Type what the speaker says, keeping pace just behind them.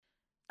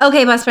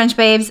Okay, Bus Bench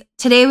Babes,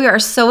 today we are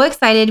so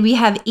excited. We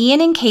have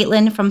Ian and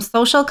Caitlin from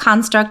Social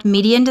Construct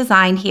Media and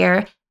Design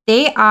here.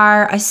 They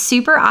are a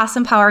super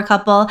awesome power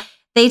couple.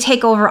 They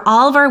take over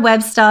all of our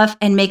web stuff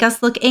and make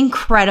us look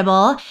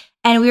incredible.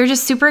 And we are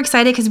just super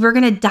excited because we're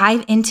going to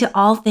dive into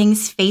all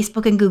things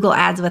Facebook and Google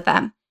ads with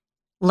them.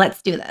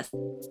 Let's do this.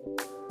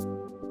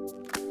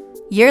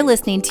 You're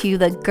listening to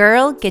the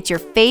Girl Get Your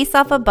Face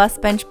Off a Bus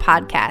Bench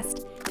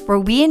podcast, where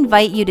we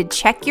invite you to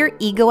check your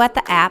ego at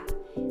the app,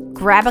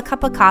 grab a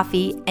cup of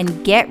coffee,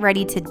 and get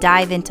ready to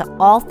dive into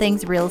all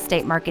things real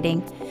estate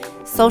marketing,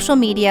 social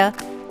media,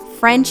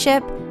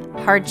 friendship,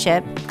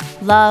 hardship,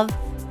 love,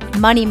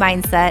 money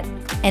mindset,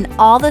 and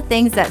all the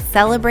things that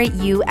celebrate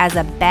you as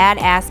a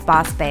badass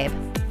boss babe.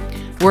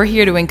 We're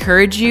here to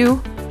encourage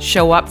you,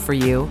 show up for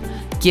you,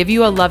 give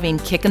you a loving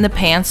kick in the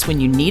pants when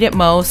you need it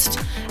most,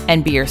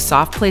 and be your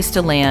soft place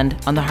to land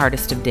on the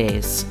hardest of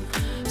days.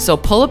 So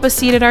pull up a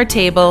seat at our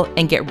table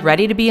and get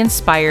ready to be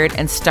inspired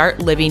and start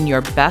living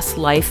your best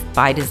life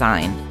by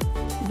design.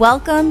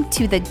 Welcome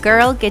to the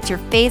Girl Get Your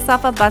Face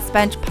Off a Bus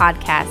Bench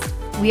podcast.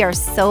 We are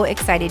so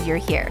excited you're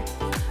here.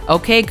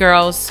 Okay,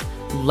 girls,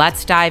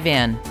 let's dive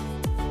in.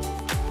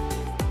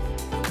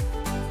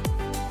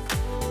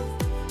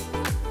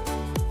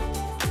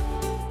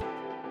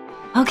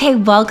 Okay,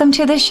 welcome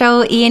to the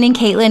show, Ian and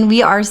Caitlin.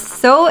 We are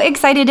so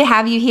excited to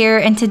have you here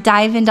and to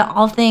dive into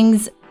all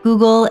things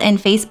Google and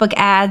Facebook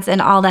ads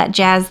and all that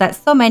jazz that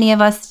so many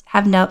of us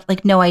have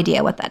no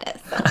idea what that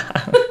is.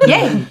 So,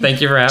 yay.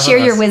 Thank you for having us. Share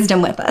your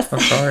wisdom with us. Of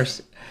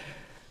course.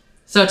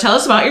 So tell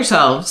us about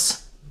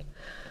yourselves.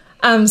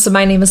 So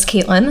my name is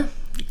Caitlin.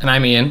 And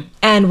I'm Ian.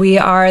 And we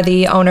are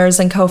the owners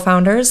and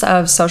co-founders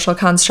of Social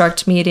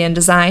Construct Media and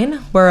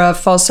Design. We're a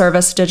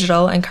full-service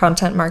digital and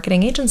content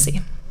marketing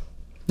agency.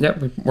 Yep,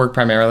 we work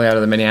primarily out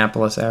of the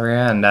Minneapolis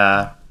area and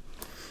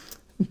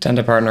tend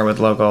to partner with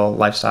local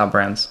lifestyle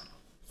brands.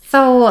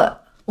 So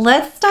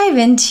let's dive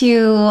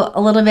into a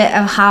little bit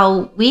of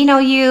how we know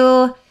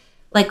you,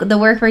 like the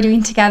work we're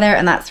doing together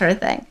and that sort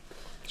of thing.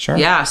 Sure.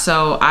 Yeah,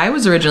 so I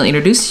was originally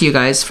introduced to you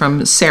guys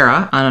from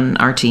Sarah on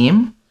our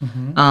team.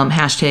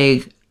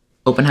 Hashtag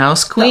Open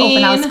House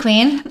Queen. The Open House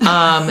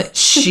Queen.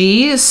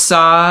 She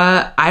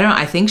saw,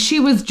 I think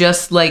she was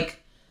just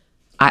like,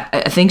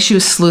 I think she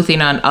was sleuthing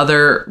on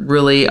other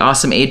really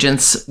awesome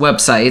agents'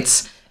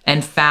 websites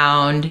and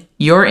found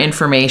your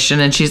information.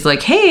 And she's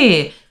like,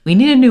 hey, we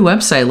need a new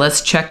website.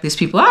 Let's check these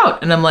people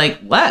out. And I'm like,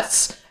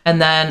 let's.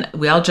 And then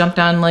we all jumped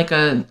on like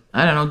a,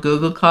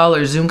 Google call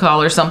or Zoom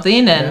call or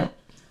something. And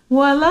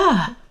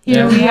voila,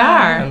 here we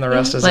are. And the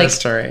rest is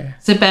history.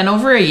 Has it been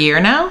over a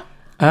year now?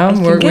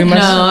 We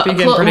must be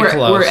getting pretty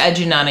close. We're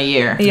edging on a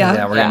year.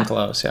 Yeah, we're getting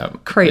close. Yeah.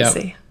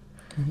 Crazy. Yep.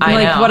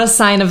 I know. What a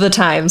sign of the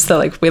times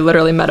that we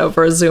literally met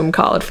over a Zoom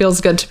call. It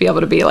feels good to be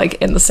able to be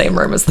in the same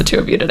room as the two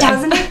of you today.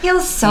 Doesn't it feel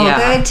so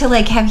good to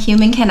have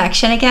human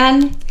connection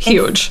again?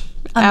 Huge.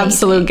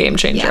 Absolute game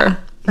changer. Yeah,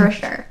 for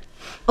sure.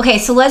 Okay,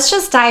 so let's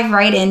just dive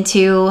right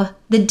into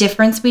the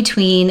difference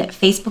between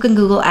Facebook and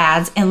Google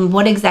ads and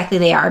what exactly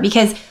they are,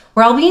 because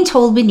we're all being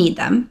told we need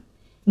them.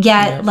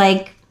 Yet,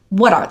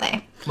 what are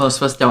they? Most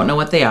of us don't know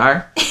what they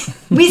are.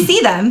 We see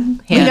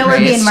them. We know we're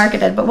being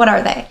marketed, but what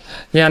are they?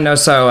 Yeah, no,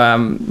 so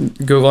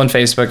Google and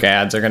Facebook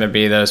ads are going to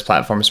be those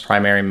platforms'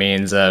 primary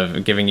means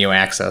of giving you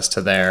access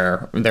to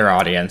their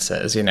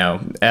audiences.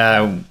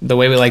 The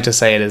way we like to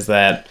say it is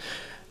that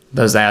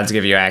those ads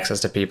give you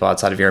access to people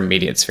outside of your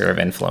immediate sphere of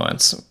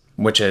influence,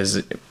 which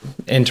is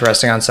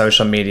interesting on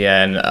social media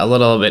and a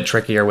little bit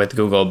trickier with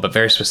Google, but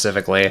very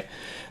specifically,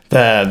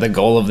 the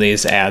goal of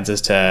these ads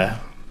is to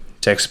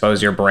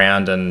expose your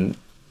brand and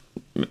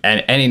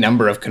any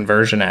number of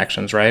conversion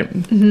actions, right?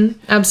 Mm-hmm.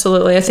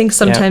 Absolutely. I think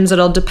sometimes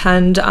it'll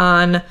depend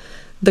on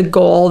the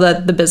goal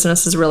that the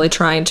business is really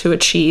trying to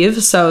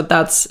achieve. So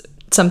that's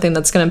something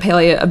that's going to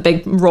play a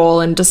big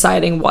role in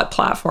deciding what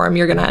platform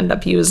you're going to end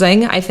up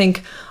using. I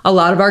think a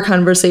lot of our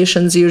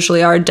conversations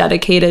usually are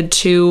dedicated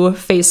to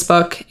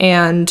Facebook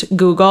and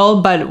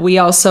Google, but we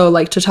also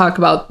like to talk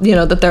about,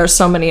 that there are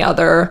so many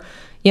other,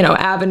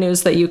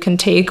 avenues that you can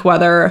take,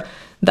 whether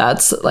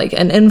that's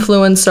an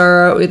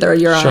influencer, either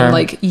you're on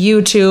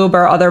YouTube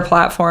or other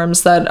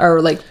platforms that are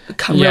really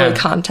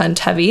content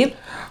heavy.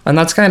 And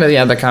that's kind of,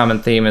 the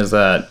common theme is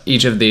that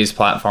each of these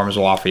platforms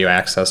will offer you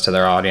access to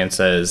their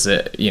audiences,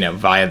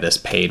 via this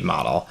paid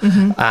model.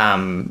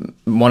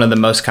 Mm-hmm. One of the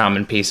most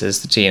common pieces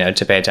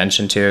to pay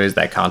attention to is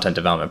that content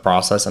development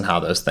process and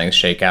how those things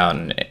shake out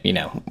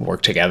and,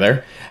 work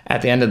together.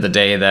 At the end of the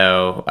day,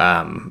 though,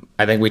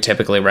 I think we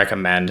typically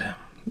recommend,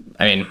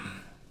 I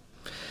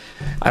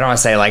don't want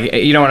to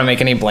say you don't want to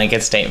make any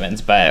blanket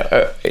statements,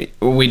 but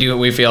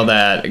we feel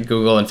that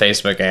Google and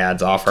Facebook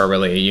ads offer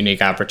really a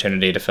unique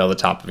opportunity to fill the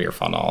top of your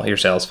funnel, your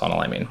sales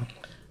funnel,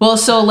 Well,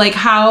 so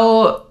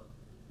how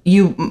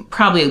you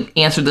probably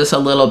answered this a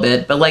little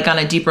bit, but on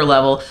a deeper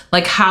level,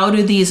 how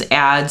do these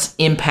ads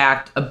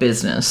impact a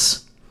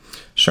business?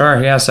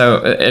 Sure. Yeah. So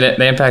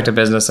they impact a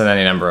business in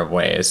any number of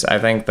ways. I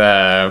think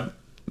the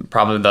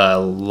probably the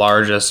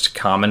largest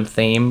common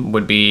theme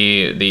would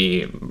be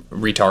the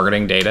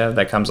retargeting data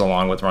that comes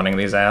along with running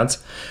these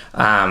ads.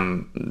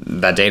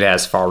 That data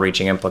has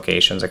far-reaching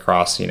implications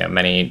across,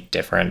 many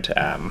different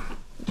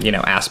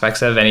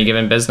aspects of any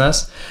given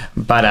business,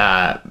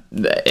 but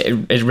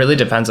it really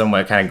depends on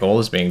what kind of goal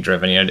is being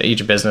driven.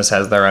 Each business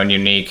has their own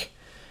unique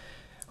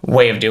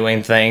way of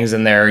doing things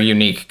and their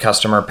unique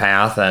customer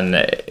path, and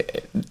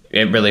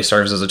it really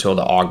serves as a tool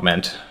to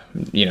augment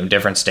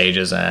different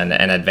stages and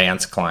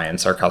advance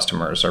clients or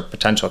customers or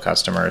potential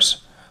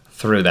customers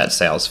through that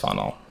sales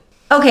funnel.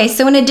 Okay,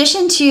 so in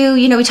addition to,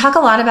 we talk a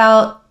lot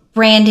about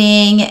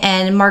branding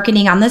and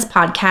marketing on this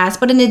podcast,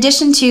 but in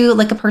addition to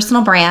like a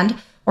personal brand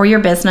or your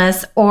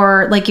business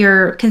or like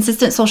your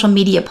consistent social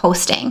media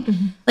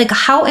posting, like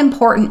how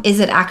important is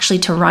it actually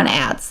to run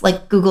ads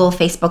like Google,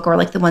 Facebook, or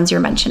like the ones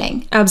you're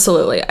mentioning?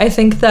 Absolutely. I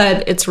think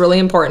that it's really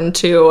important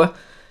to,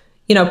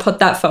 put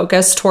that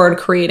focus toward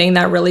creating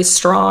that really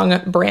strong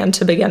brand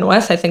to begin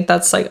with. I think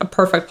that's like a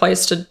perfect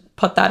place to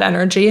put that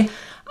energy.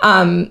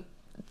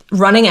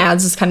 Running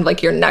ads is kind of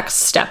like your next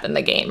step in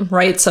the game,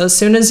 right? So as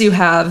soon as you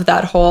have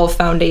that whole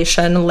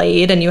foundation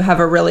laid and you have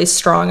a really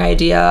strong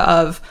idea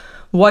of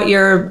what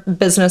your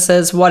business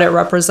is, what it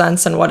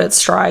represents, and what it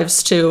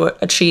strives to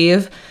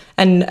achieve.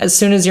 And as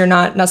soon as you're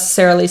not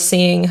necessarily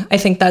seeing, I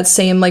think, that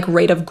same like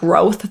rate of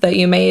growth that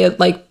you may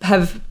like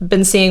have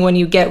been seeing when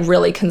you get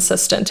really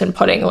consistent in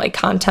putting like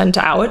content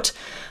out,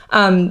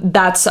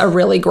 that's a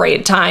really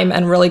great time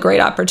and really great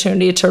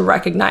opportunity to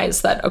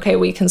recognize that, okay,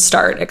 we can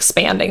start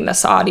expanding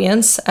this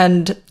audience.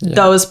 And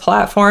those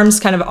platforms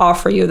kind of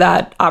offer you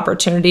that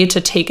opportunity to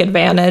take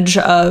advantage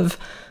of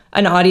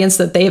an audience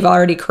that they've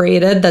already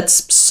created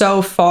that's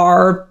so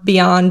far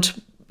beyond,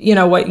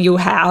 what you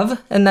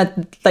have. And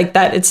that like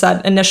that it's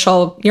that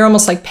initial, you're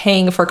almost like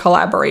paying for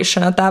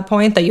collaboration at that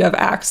point, that you have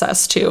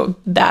access to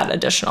that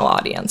additional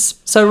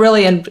audience. So it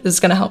really is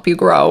going to help you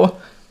grow.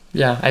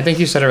 Yeah, I think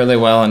you said it really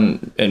well,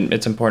 and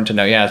it's important to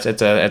know. Yeah,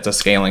 it's a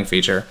scaling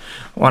feature.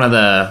 One of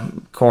the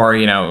core,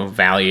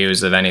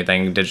 values of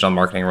anything digital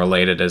marketing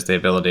related is the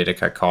ability to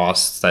cut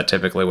costs that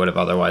typically would have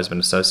otherwise been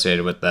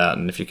associated with that.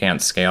 And if you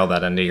can't scale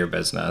that into your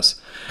business,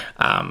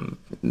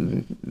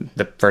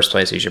 the first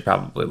place you should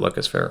probably look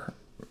is for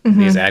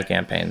these ad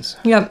campaigns.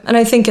 Yep, and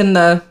I think in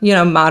the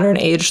modern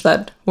age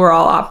that we're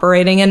all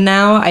operating in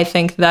now, I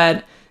think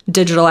that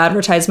digital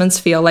advertisements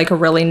feel like a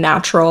really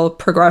natural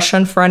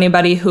progression for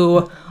anybody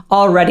who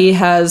already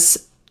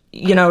has,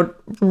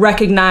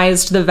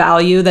 recognized the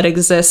value that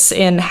exists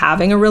in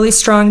having a really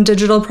strong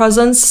digital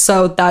presence.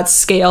 So that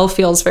scale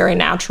feels very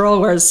natural,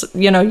 whereas,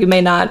 you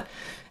may not,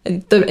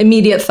 the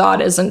immediate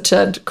thought isn't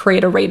to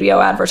create a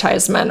radio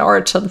advertisement or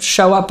to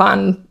show up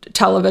on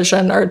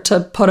television or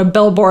to put a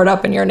billboard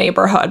up in your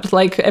neighborhood.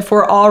 Like if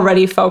we're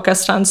already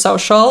focused on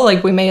social,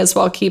 like we may as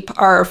well keep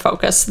our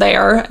focus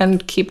there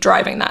and keep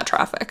driving that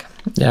traffic.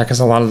 Yeah, because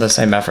a lot of the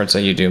same efforts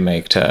that you do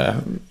make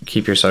to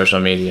keep your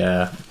social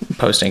media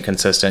posting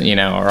consistent,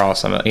 are all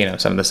some of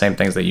the same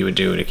things that you would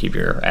do to keep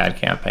your ad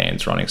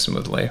campaigns running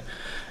smoothly.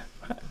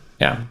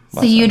 Yeah.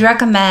 So you'd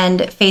recommend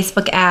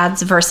Facebook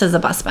ads versus a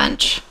bus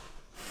bench?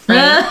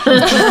 Right?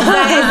 is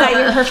that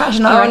your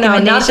professional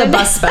recommendation? No, not the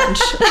bus bench.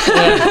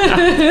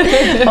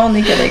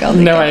 Only kidding.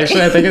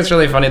 Actually, I think it's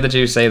really funny that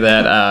you say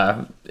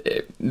that.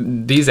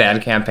 These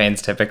ad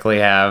campaigns typically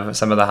have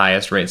some of the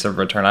highest rates of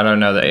return. I don't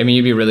know that. I mean,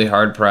 you'd be really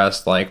hard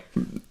pressed, like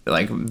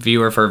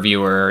viewer for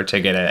viewer, to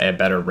get a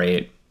better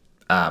rate.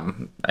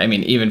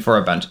 Even for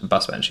a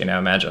bus bench,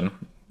 imagine.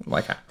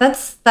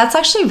 That's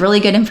actually really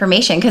good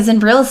information, because in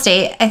real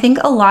estate, I think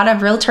a lot of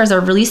realtors are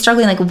really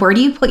struggling. Like, where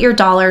do you put your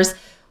dollars?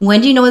 When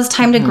do you know it's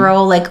time to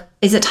grow? Like,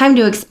 is it time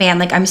to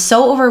expand? Like, I'm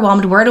so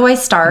overwhelmed. Where do I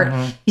start?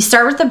 You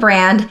start with the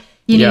brand.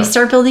 You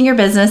start building your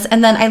business.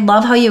 And then I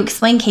love how you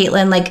explain,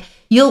 Caitlin, like,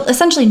 you'll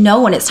essentially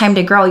know when it's time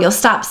to grow. You'll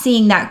stop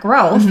seeing that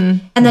growth.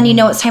 And then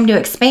it's time to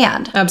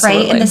expand.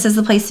 Absolutely. Right? And this is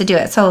the place to do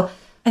it. So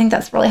I think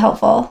that's really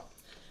helpful.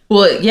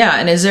 Well, yeah.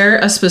 And is there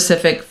a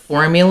specific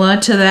formula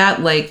to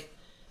that? Like,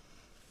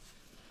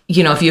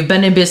 if you've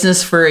been in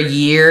business for a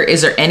year,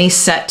 is there any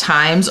set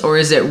times, or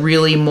is it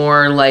really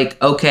more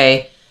like,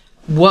 okay,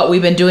 what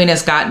we've been doing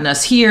has gotten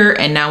us here,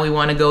 and now we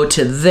want to go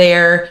to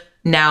there.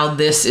 Now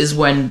this is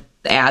when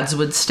ads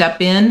would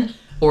step in?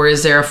 Or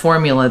is there a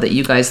formula that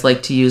you guys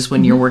like to use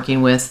when you're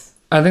working with?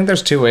 I think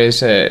there's two ways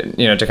to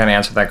kind of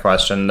answer that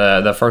question.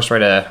 The first way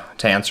to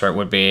answer it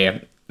would be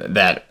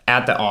that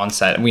at the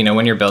onset,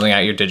 when you're building out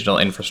your digital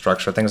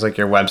infrastructure, things like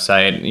your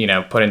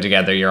website, putting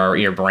together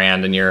your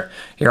brand and your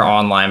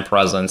online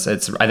presence, I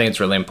think it's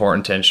really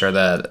important to ensure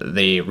that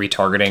the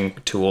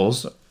retargeting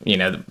tools,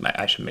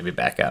 I should maybe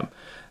back up.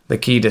 The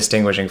key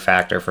distinguishing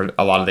factor for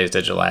a lot of these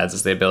digital ads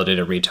is the ability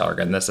to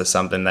retarget. And this is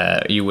something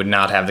that you would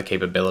not have the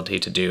capability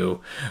to do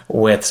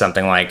with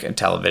something like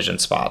television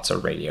spots or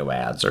radio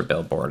ads or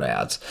billboard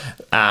ads.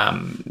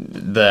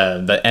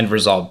 The end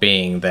result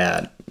being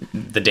that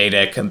the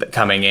data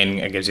coming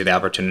in gives you the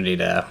opportunity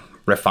to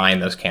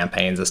refine those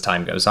campaigns as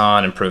time goes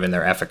on, improving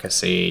their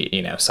efficacy,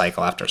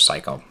 cycle after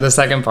cycle. The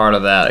second part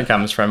of that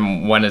comes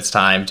from when it's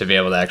time to be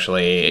able to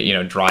actually,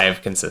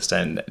 drive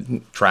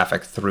consistent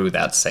traffic through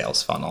that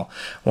sales funnel.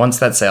 Once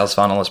that sales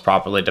funnel is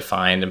properly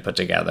defined and put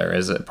together,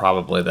 is it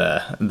probably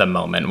the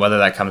moment. Whether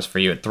that comes for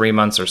you at 3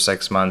 months or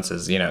 6 months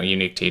is,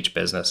 unique to each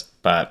business,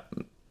 but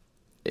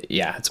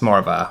yeah, it's more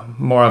of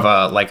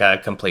a like a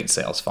complete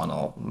sales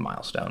funnel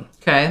milestone.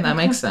 Okay, that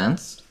makes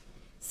sense.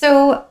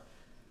 So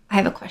I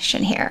have a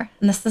question here.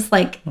 And this is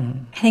I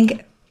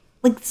think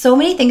so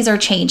many things are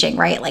changing,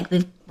 right? Like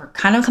we're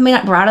kind of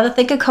we're out of the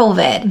thick of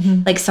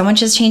COVID. Like so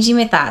much is changing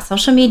with that.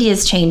 Social media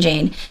is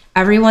changing.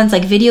 Everyone's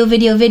like video.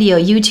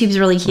 YouTube's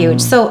really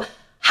huge. So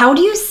how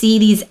do you see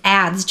these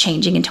ads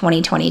changing in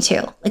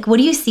 2022? Like what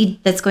do you see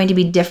that's going to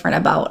be different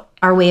about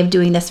our way of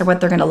doing this or what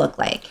they're going to look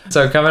like?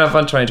 So coming up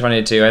on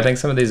 2022, I think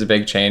some of these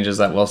big changes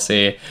that we'll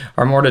see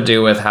are more to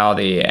do with how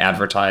the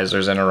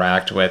advertisers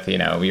interact with,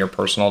 your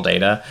personal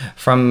data.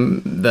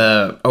 From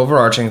the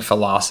overarching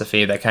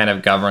philosophy that kind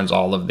of governs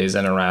all of these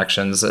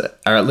interactions, or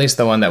at least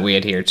the one that we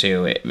adhere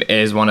to,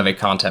 is one of a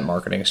content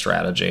marketing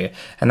strategy.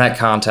 And that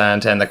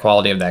content and the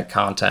quality of that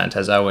content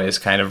has always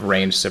kind of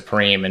reigned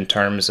supreme in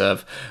terms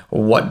of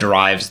what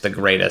drives the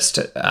greatest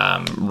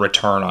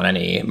return on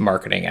any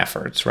marketing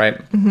efforts, right?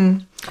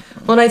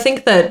 Well, and I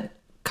think that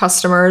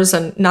customers,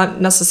 and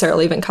not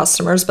necessarily even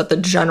customers, but the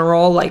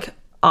general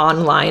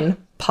online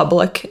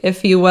public,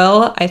 if you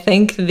will, I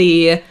think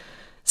the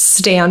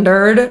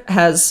standard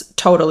has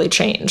totally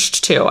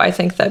changed too. I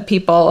think that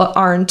people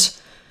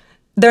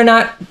they're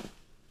not,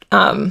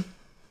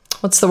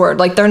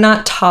 they're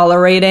not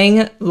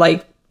tolerating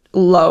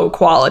low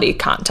quality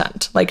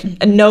content.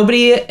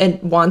 Nobody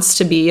wants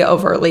to be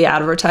overtly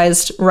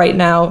advertised right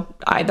now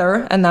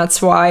either. And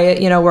that's why,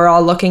 we're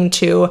all looking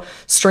to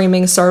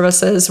streaming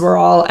services. We're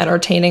all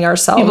entertaining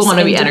ourselves. People want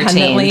to be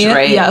entertained,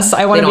 right? Yes,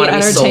 I want to be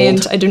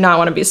entertained. I do not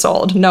want to be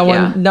sold. No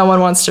one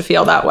wants to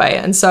feel that way.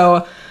 And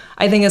so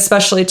I think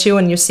especially too,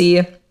 when you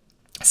see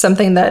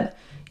something that,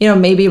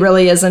 maybe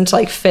really isn't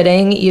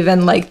fitting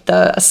even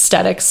the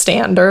aesthetic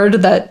standard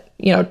that,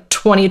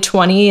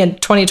 2020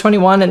 and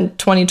 2021 and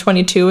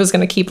 2022 is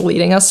going to keep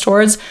leading us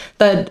towards,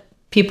 that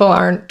people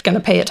aren't going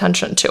to pay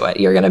attention to it.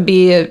 You're going to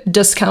be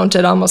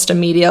discounted almost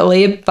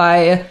immediately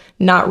by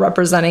not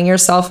representing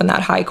yourself in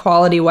that high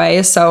quality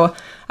way. So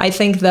I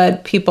think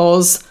that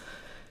people's,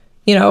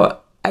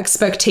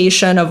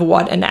 expectation of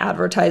what an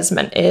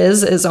advertisement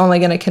is only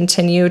going to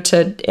continue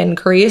to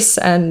increase,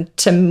 and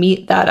to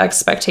meet that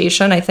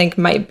expectation, I think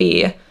might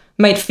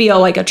feel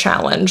like a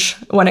challenge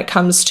when it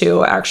comes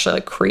to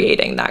actually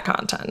creating that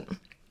content.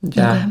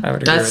 Yeah, I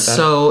would agree with that. That's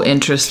so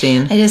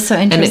interesting. It is so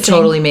interesting. And it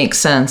totally makes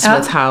sense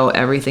with how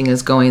everything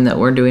is going that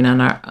we're doing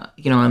on our,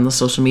 on the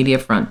social media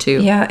front too.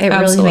 Yeah, it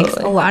really makes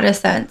a lot of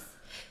sense.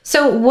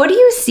 So what do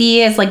you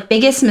see as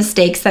biggest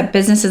mistakes that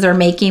businesses are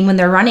making when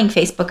they're running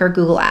Facebook or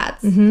Google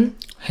ads?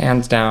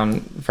 Hands down,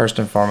 first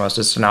and foremost,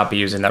 is to not be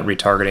using that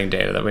retargeting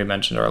data that we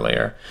mentioned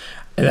earlier.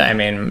 I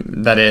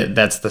mean,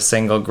 that's the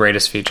single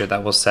greatest feature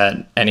that will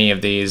set any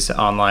of these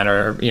online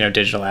or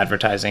digital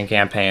advertising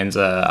campaigns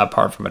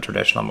apart from a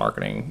traditional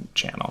marketing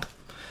channel.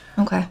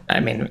 Okay. I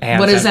mean,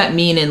 what does that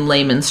mean in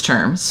layman's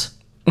terms?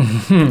 So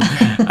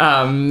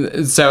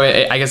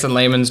I guess in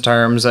layman's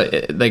terms,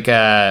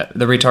 the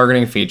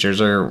retargeting features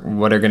are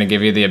what are going to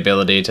give you the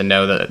ability to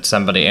know that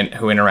somebody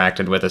who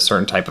interacted with a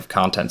certain type of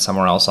content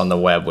somewhere else on the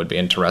web would be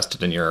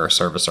interested in your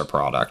service or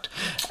product.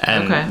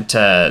 And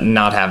to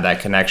not have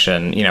that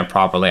connection,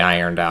 properly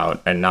ironed out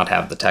and not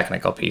have the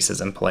technical pieces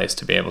in place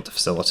to be able to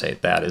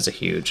facilitate that is a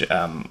huge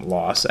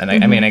loss. And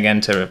I mean, again,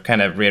 to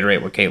kind of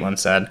reiterate what Caitlin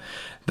said,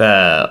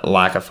 the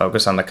lack of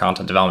focus on the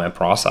content development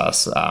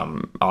process.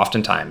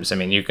 Oftentimes, I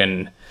mean, you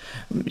can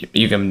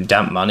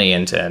dump money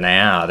into an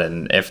ad,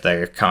 and if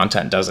the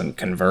content doesn't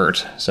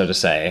convert, so to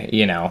say,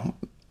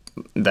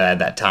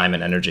 that time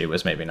and energy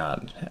was maybe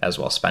not as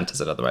well spent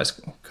as it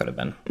otherwise could have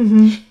been.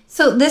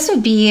 So this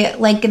would be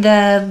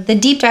the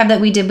deep dive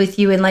that we did with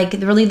you, and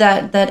really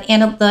the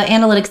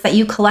analytics that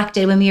you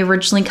collected when we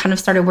originally kind of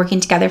started working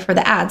together for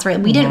the ads, right?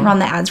 We didn't run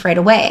the ads right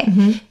away.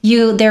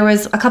 There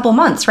was a couple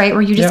months, right,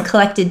 where you just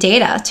collected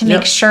data to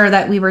make sure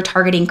that we were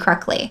targeting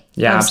correctly.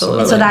 Yeah,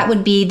 absolutely. So that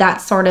would be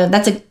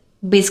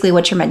basically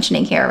what you're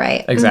mentioning here,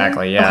 right?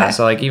 Exactly, yeah. Okay.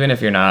 So even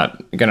if you're not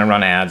going to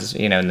run ads,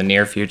 in the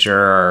near future,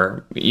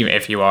 or even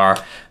if you are,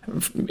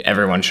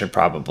 everyone should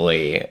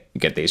probably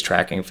get these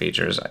tracking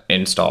features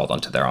installed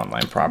onto their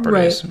online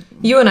properties. Right.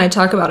 You and I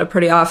talk about it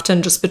pretty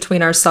often, just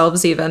between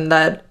ourselves even,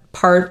 that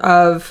part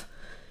of,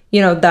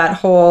 that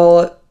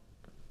whole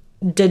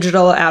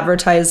digital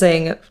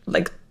advertising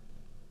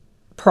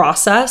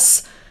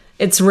process,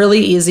 it's really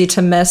easy to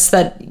miss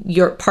that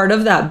you're part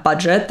of that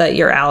budget that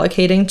you're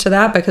allocating to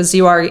that, because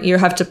you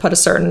have to put a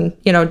certain,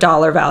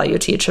 dollar value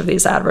to each of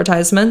these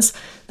advertisements,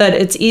 that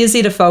it's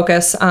easy to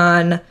focus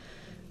on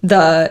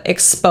the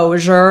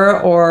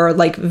exposure or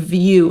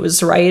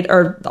views, right?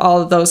 Or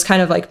all of those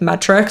kind of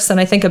metrics.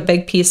 And I think a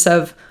big piece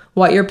of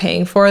what you're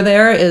paying for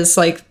there is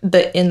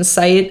the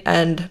insight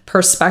and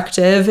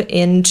perspective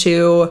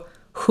into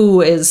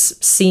who is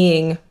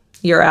seeing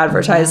your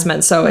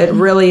advertisement. So it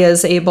really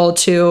is able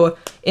to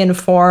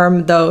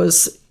inform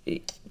those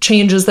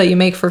changes that you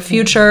make for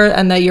future,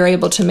 and that you're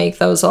able to make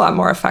those a lot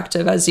more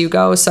effective as you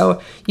go.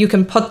 So you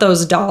can put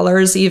those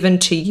dollars even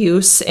to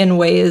use in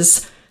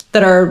ways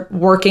that are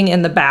working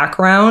in the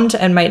background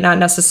and might not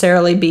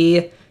necessarily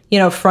be,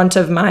 front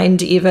of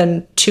mind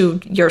even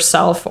to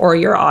yourself or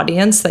your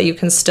audience, that you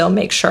can still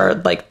make sure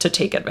to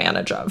take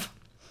advantage of.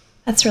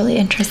 That's really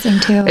interesting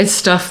too. It's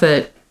stuff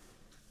that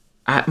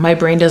my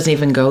brain doesn't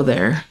even go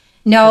there.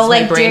 No,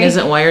 my brain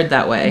isn't wired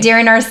that way.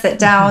 During our sit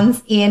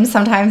downs, Ian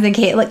sometimes and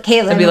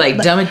Caitlin. I'd be like,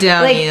 dumb it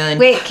down, Ian.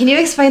 Wait, can you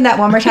explain that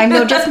one more time?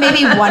 No, just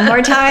maybe one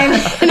more time.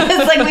 And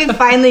it's we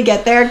finally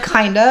get there,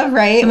 kind of,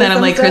 right? And then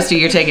I'm like, Christy,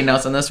 you're taking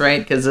notes on this,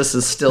 right? Because this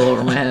is still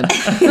over my head.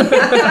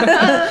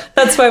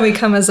 That's why we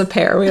come as a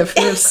pair. We have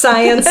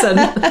science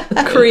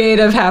and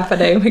creative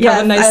happening. We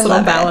got a nice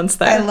little balance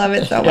there. I love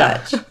it so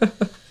much.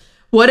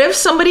 What if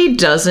somebody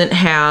doesn't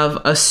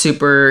have a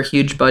super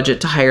huge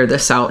budget to hire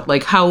this out?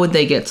 How would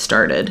they get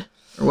started?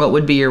 Or what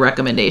would be your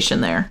recommendation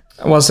there?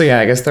 Well, so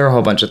I guess there are a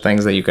whole bunch of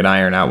things that you could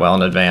iron out well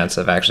in advance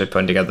of actually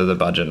putting together the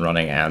budget and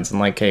running ads. And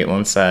like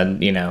Caitlin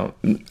said,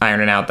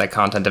 ironing out that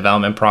content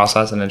development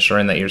process and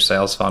ensuring that your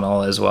sales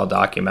funnel is well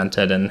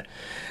documented. And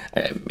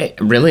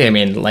really,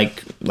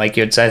 like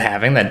you had said,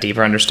 having that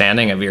deeper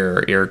understanding of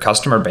your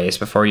customer base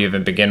before you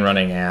even begin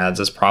running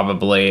ads is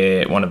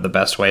probably one of the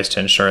best ways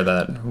to ensure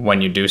that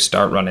when you do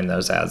start running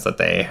those ads, that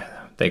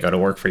they go to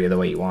work for you the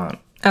way you want.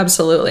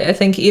 Absolutely. I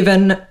think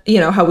even,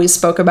 how we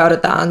spoke about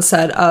at the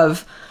onset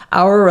of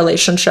our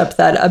relationship,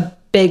 that a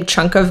big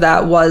chunk of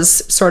that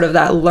was sort of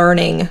that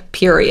learning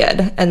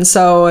period. And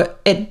so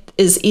it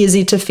is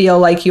easy to feel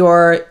like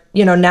you're,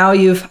 now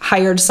you've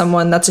hired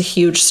someone. That's a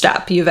huge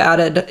step. You've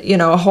added,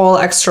 a whole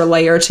extra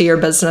layer to your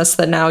business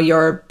that now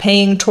you're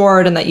paying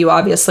toward, and that you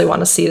obviously want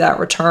to see that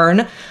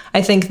return.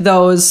 I think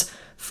those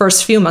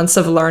first few months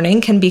of learning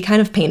can be kind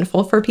of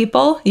painful for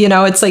people.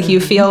 It's you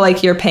feel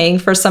like you're paying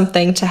for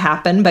something to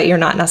happen, but you're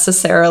not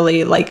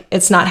necessarily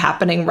it's not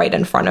happening right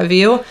in front of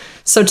you.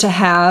 So to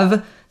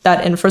have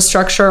that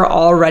infrastructure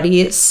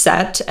already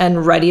set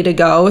and ready to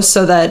go,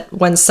 so that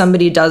when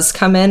somebody does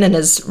come in and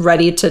is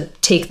ready to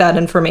take that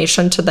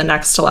information to the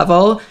next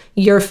level,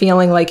 you're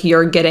feeling like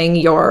you're getting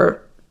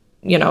your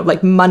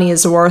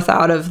money's worth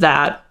out of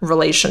that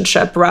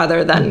relationship,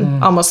 rather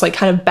than almost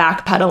kind of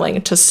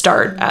backpedaling to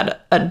start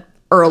at an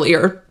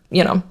earlier,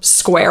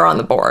 square on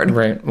the board.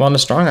 Right. Well, and a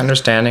strong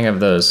understanding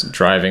of those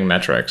driving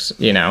metrics,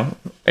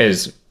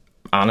 is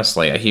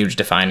honestly a huge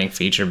defining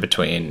feature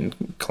between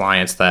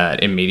clients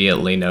that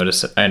immediately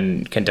notice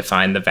and can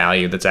define the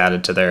value that's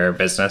added to their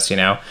business,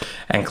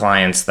 and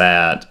clients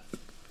that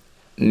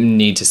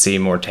need to see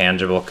more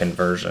tangible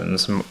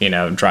conversions,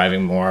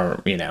 driving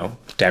more,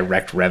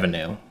 direct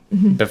revenue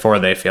before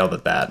they feel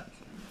that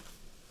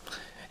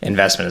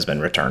investment has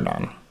been returned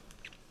on.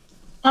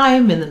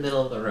 I'm in the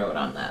middle of the road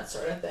on that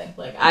sort of thing.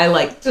 I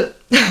love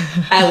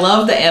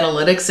the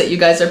analytics that you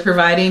guys are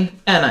providing,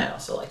 and I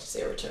also like to see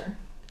a return.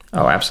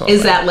 Oh, absolutely.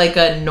 Is that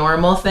a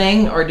normal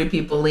thing, or do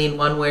people lean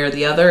one way or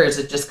the other? Or is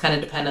it just kind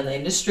of depend on the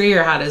industry,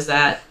 or how does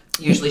that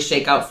usually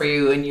shake out for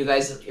you and you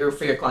guys, or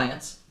for your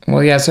clients?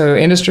 Well, yeah, so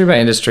industry by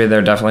industry, there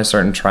are definitely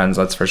certain trends,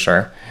 that's for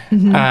sure.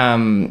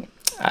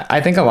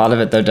 I think a lot of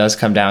it, though, does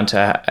come down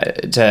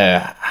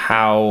to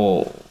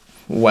how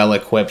well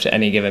equipped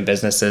any given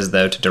business is,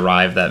 though, to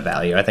derive that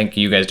value. I think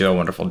you guys do a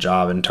wonderful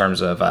job in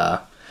terms of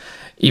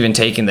even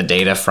taking the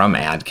data from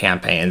ad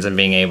campaigns and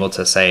being able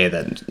to say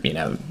that,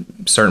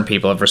 certain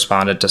people have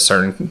responded to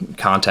certain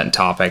content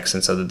topics,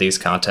 and so that these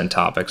content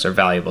topics are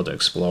valuable to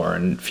explore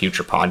in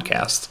future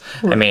podcasts.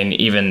 Right. I mean,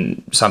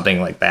 even something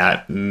like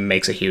that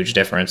makes a huge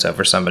difference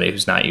over somebody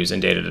who's not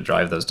using data to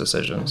drive those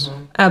decisions.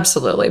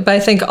 Absolutely. But I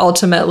think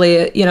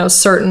ultimately,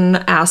 certain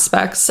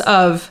aspects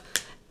of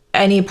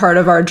any part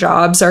of our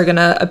jobs are going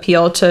to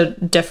appeal to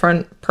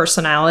different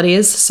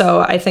personalities. So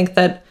I think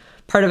that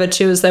part of it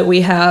too is that we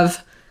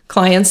have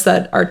clients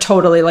that are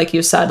totally, like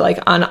you said,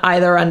 on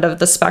either end of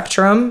the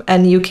spectrum,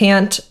 and you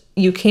can't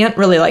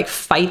really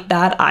fight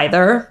that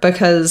either,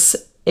 because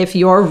if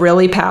you're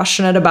really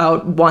passionate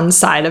about one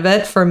side of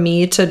it, for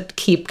me to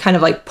keep kind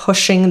of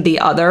pushing the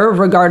other,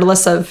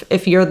 regardless of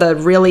if you're the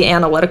really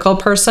analytical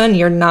person,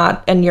 you're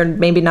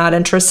maybe not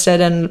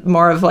interested in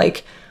more of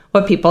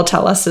what people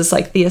tell us is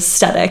the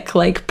aesthetic,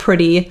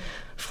 pretty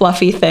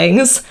fluffy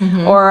things,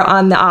 or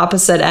on the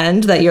opposite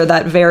end, that you're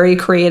that very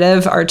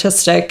creative,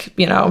 artistic,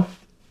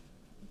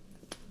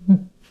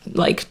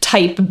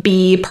 type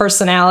B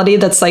personality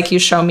that's you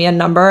show me a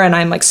number and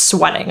I'm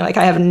sweating,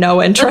 I have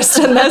no interest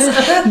in this.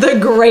 The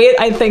great,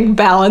 I think,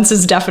 balance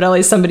is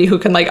definitely somebody who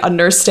can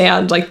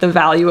understand the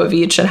value of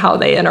each and how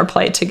they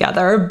interplay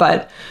together.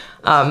 But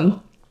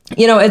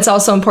it's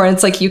also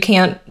important. It's you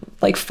can't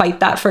fight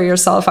that for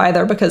yourself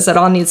either, because it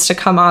all needs to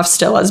come off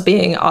still as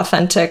being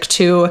authentic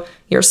to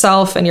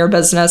yourself and your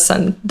business,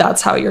 and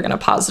that's how you're going to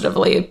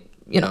positively,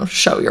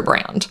 show your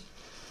brand.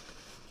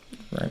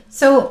 Right.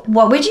 So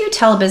what would you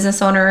tell a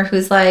business owner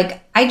who's I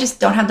just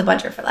don't have the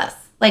budget for this?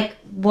 Like,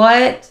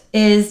 what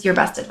is your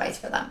best advice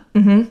for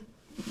them?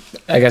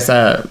 I guess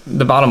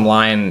the bottom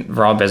line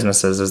for all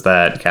businesses is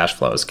that cash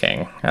flow is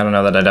king. I don't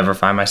know that I'd ever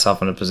find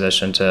myself in a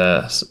position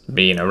to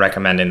be,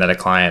 recommending that a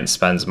client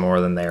spends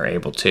more than they're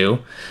able to.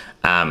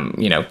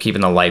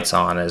 Keeping the lights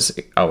on is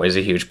always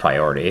a huge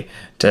priority.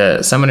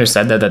 To someone who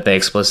said that they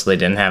explicitly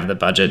didn't have the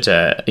budget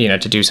to,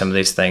 to do some of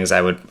these things,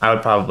 I would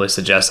probably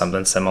suggest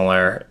something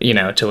similar,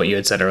 to what you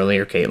had said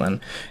earlier,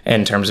 Caitlin,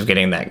 in terms of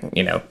getting that,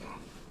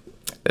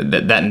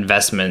 that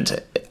investment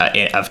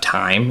of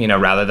time,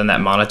 rather than that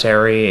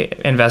monetary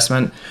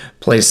investment,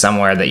 placed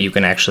somewhere that you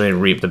can actually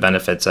reap the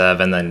benefits of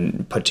and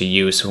then put to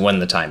use when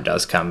the time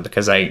does come.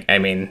 Because I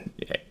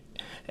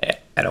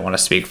don't want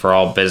to speak for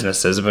all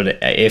businesses, but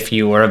if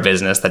you were a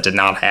business that did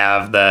not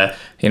have the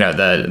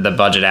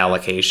budget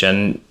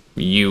allocation,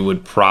 you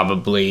would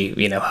probably,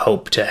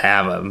 hope to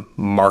have a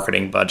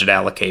marketing budget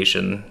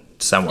allocation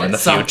somewhere in the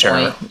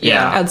future.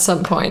 Yeah. At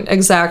some point.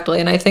 Exactly.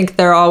 And I think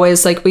they're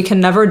always like, we can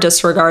never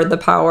disregard the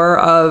power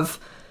of,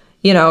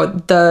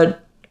 the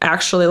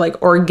actually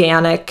like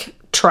organic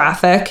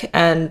traffic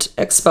and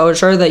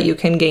exposure that you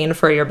can gain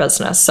for your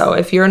business. So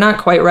if you're not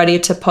quite ready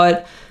to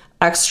put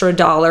extra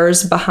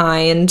dollars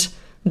behind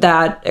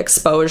that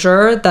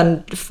exposure,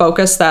 then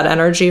focus that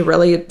energy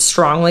really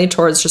strongly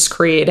towards just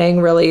creating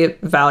really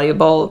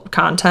valuable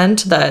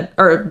content that,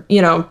 or,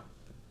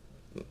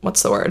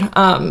 what's the word?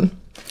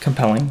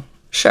 Compelling.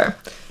 Sure.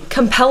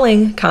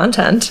 Compelling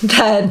content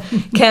that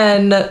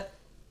can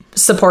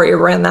support your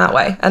brand that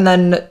way. And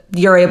then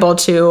you're able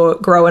to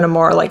grow in a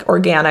more like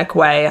organic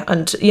way.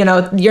 And,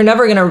 you're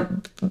never going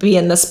to be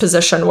in this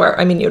position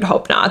where, you'd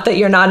hope not, that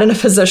you're not in a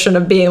position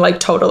of being like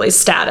totally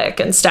static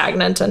and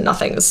stagnant and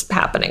nothing's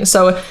happening.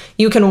 So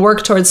you can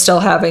work towards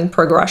still having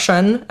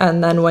progression.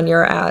 And then when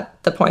you're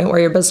at the point where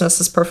your business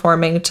is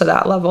performing to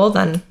that level,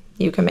 then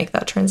you can make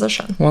that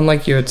transition. Well,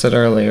 like you had said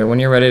earlier, when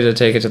you're ready to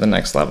take it to the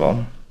next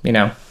level, when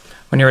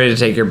you're ready to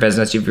take your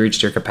business, you've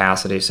reached your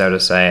capacity, so to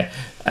say.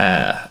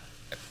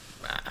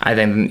 I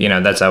think,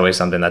 that's always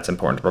something that's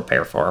important to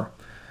prepare for.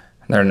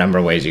 There are a number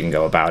of ways you can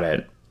go about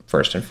it.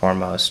 First and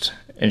foremost,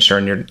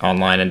 ensuring your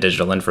online and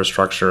digital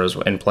infrastructure is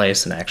in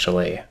place and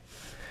actually,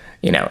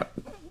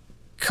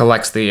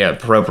 collects the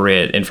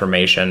appropriate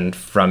information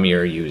from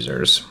your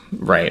users,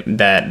 right?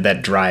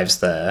 That drives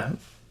the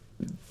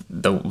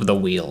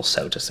wheel,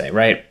 so to say,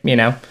 right?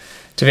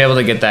 To be able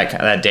to get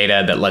that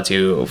data that lets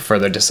you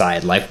further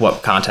decide, like,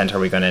 what content are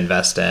we going to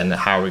invest in?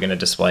 How are we going to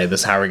display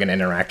this? How are we going to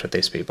interact with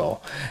these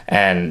people?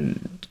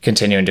 And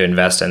continuing to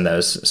invest in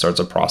those sorts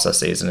of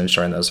processes and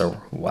ensuring those are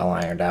well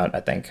ironed out, I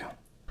think.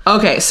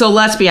 Okay, so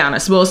let's be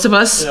honest. Most of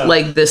us,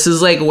 this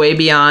is like way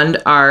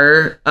beyond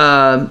our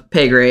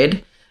pay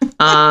grade.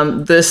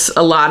 A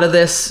lot of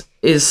this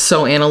is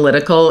so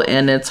analytical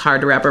and it's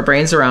hard to wrap our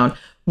brains around.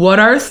 What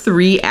are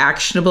 3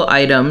 actionable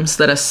items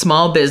that a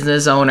small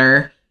business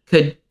owner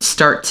could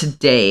start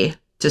today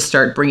to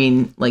start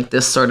bringing like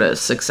this sort of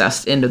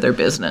success into their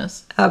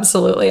business?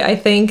 Absolutely. I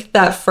think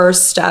that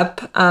first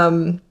step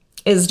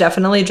is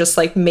definitely just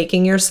like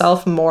making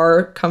yourself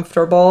more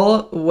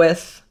comfortable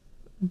with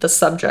the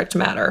subject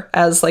matter.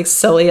 As like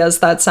silly as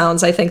that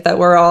sounds, I think that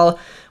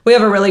we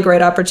have a really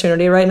great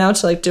opportunity right now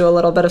to like do a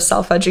little bit of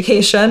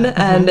self-education.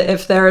 Mm-hmm. And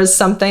if there is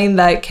something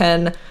that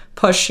can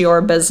push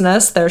your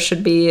business, there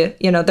should be,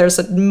 there's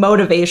a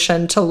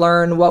motivation to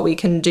learn what we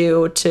can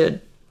do to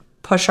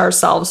push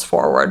ourselves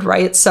forward,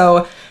 right?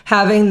 So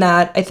having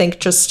that, I think,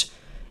 just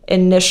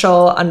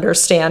initial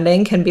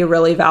understanding can be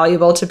really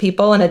valuable to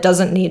people. And it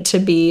doesn't need to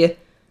be,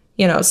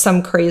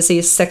 some crazy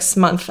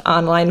 6-month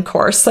online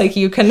course. Like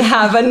you can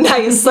have a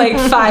nice, like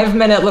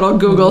 5-minute little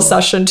Google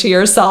session to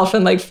yourself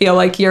and like feel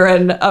like you're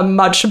in a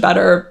much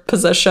better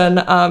position.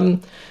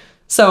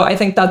 So I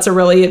think that's a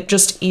really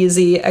just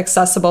easy,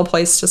 accessible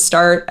place to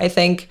start. I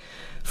think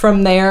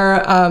from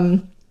there,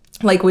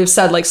 like we've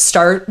said, like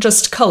start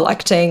just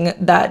collecting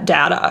that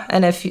data.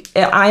 And if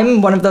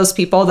I'm one of those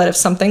people that if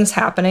something's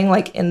happening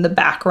like in the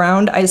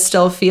background, I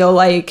still feel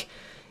like,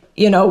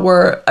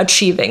 we're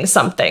achieving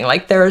something.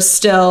 Like there's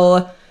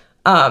still,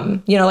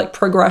 like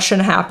progression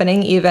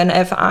happening, even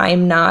if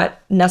I'm not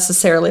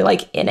necessarily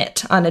like in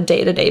it on a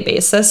day-to-day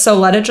basis. So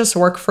let it just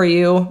work for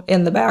you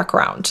in the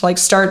background. Like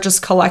start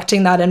just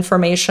collecting that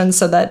information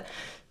so that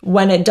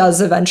when it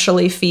does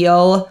eventually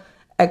feel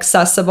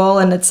accessible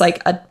and it's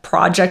like a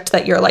project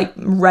that you're like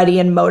ready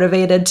and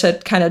motivated to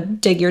kind of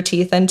dig your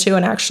teeth into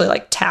and actually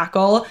like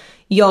tackle,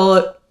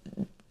 you'll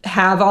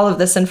have all of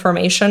this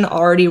information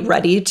already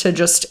ready to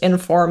just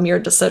inform your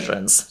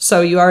decisions.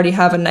 So you already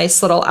have a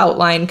nice little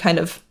outline kind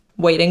of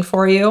waiting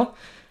for you.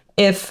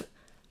 If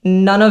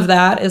none of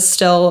that is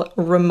still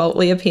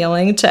remotely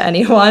appealing to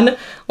anyone,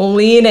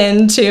 lean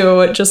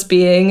into just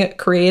being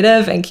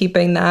creative and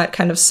keeping that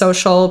kind of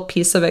social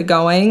piece of it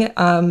going.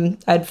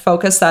 I'd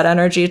focus that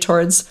energy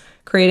towards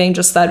creating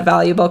just that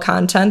valuable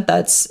content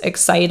that's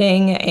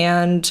exciting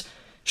and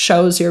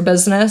shows your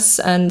business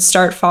and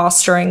start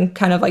fostering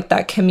kind of like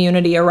that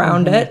community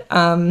around it.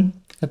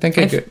 I think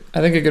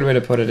a good way to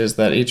put it is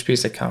that each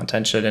piece of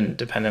content should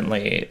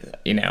independently,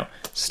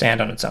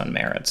 stand on its own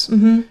merits.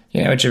 Mm-hmm.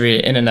 It should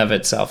be in and of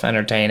itself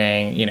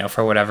entertaining,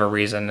 for whatever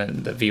reason,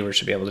 and the viewer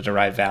should be able to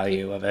derive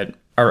value of it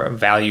or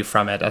value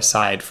from it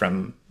aside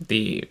from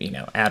the,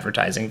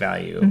 advertising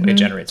value it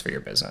generates for your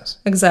business.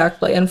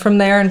 Exactly. And from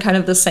there, in kind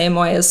of the same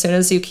way, as soon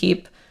as you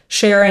keep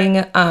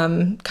sharing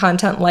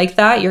content like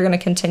that, you're going to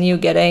continue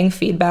getting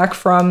feedback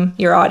from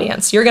your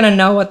audience. You're going to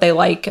know what they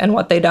like and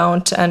what they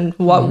don't, and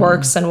what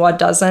works and what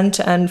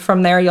doesn't. And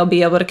from there, you'll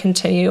be able to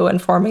continue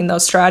informing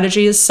those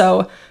strategies.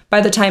 So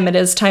by the time it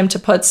is time to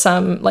put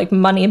some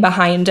money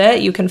behind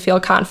it, you can feel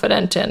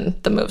confident in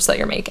the moves that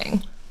you're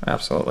making.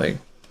 Absolutely.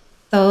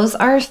 Those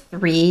are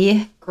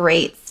 3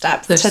 great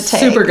steps They're to take.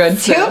 super good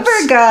tips.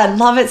 Super good.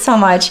 Love it so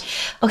much.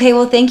 Okay,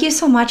 well, thank you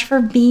so much for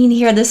being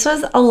here. This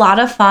was a lot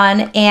of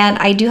fun. And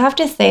I do have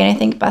to say, and I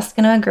think Beth's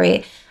going to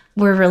agree,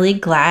 we're really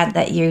glad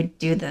that you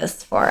do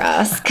this for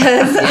us,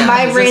 because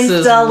my brain's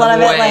still a little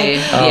bit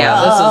this is way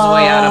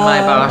out of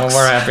my box.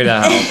 Well, we're happy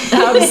to help.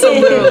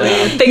 Absolutely.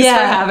 Thanks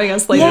for having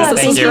us, ladies. Yeah, This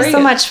thank was you great. so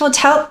much. Well,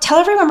 tell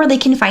everyone where they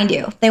can find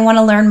you. They want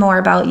to learn more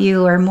about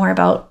you or more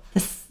about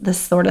this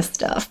sort of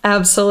stuff.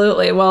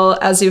 Absolutely. Well,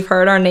 as you've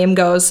heard, our name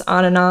goes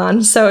on and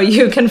on. So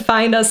you can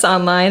find us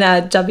online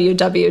at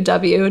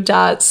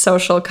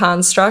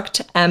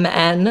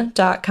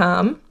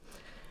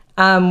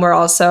www.socialconstructmn.com. We're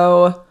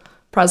also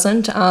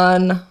present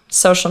on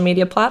social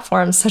media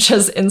platforms such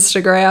as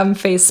Instagram,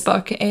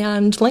 Facebook,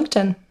 and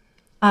LinkedIn.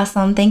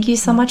 Awesome. Thank you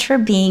so much for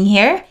being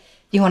here.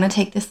 You want to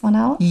take this one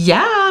out?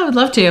 Yeah, I would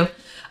love to.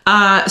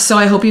 So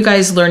I hope you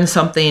guys learned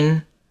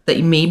something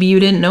that maybe you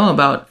didn't know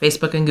about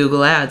Facebook and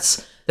Google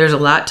Ads. There's a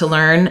lot to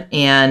learn,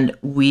 and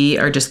we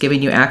are just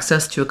giving you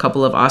access to a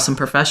couple of awesome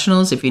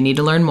professionals if you need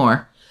to learn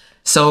more.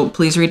 So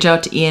please reach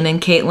out to Ian and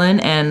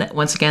Caitlin. And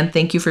once again,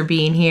 thank you for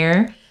being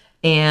here.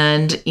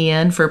 And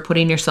Ian, for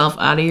putting yourself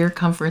out of your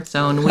comfort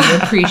zone. We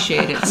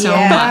appreciate it so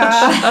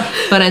much.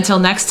 But until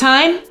next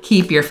time,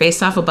 keep your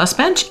face off a bus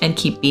bench and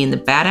keep being the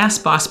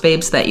badass boss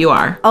babes that you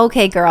are.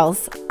 Okay,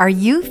 girls, are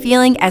you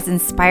feeling as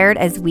inspired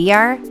as we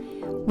are?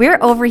 We're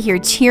over here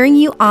cheering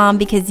you on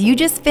because you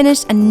just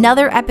finished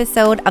another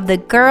episode of the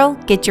Girl,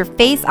 Get Your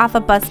Face Off a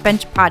Bus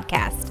Bench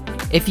podcast.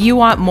 If you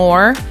want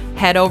more,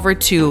 head over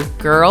to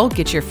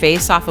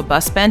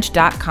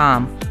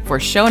girlgetyourfaceoffabusbench.com for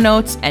show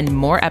notes and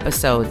more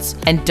episodes.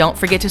 And don't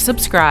forget to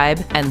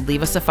subscribe and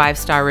leave us a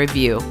 5-star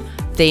review.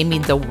 They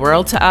mean the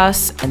world to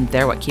us, and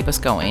they're what keep us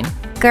going.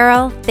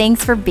 Girl,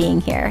 thanks for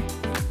being here.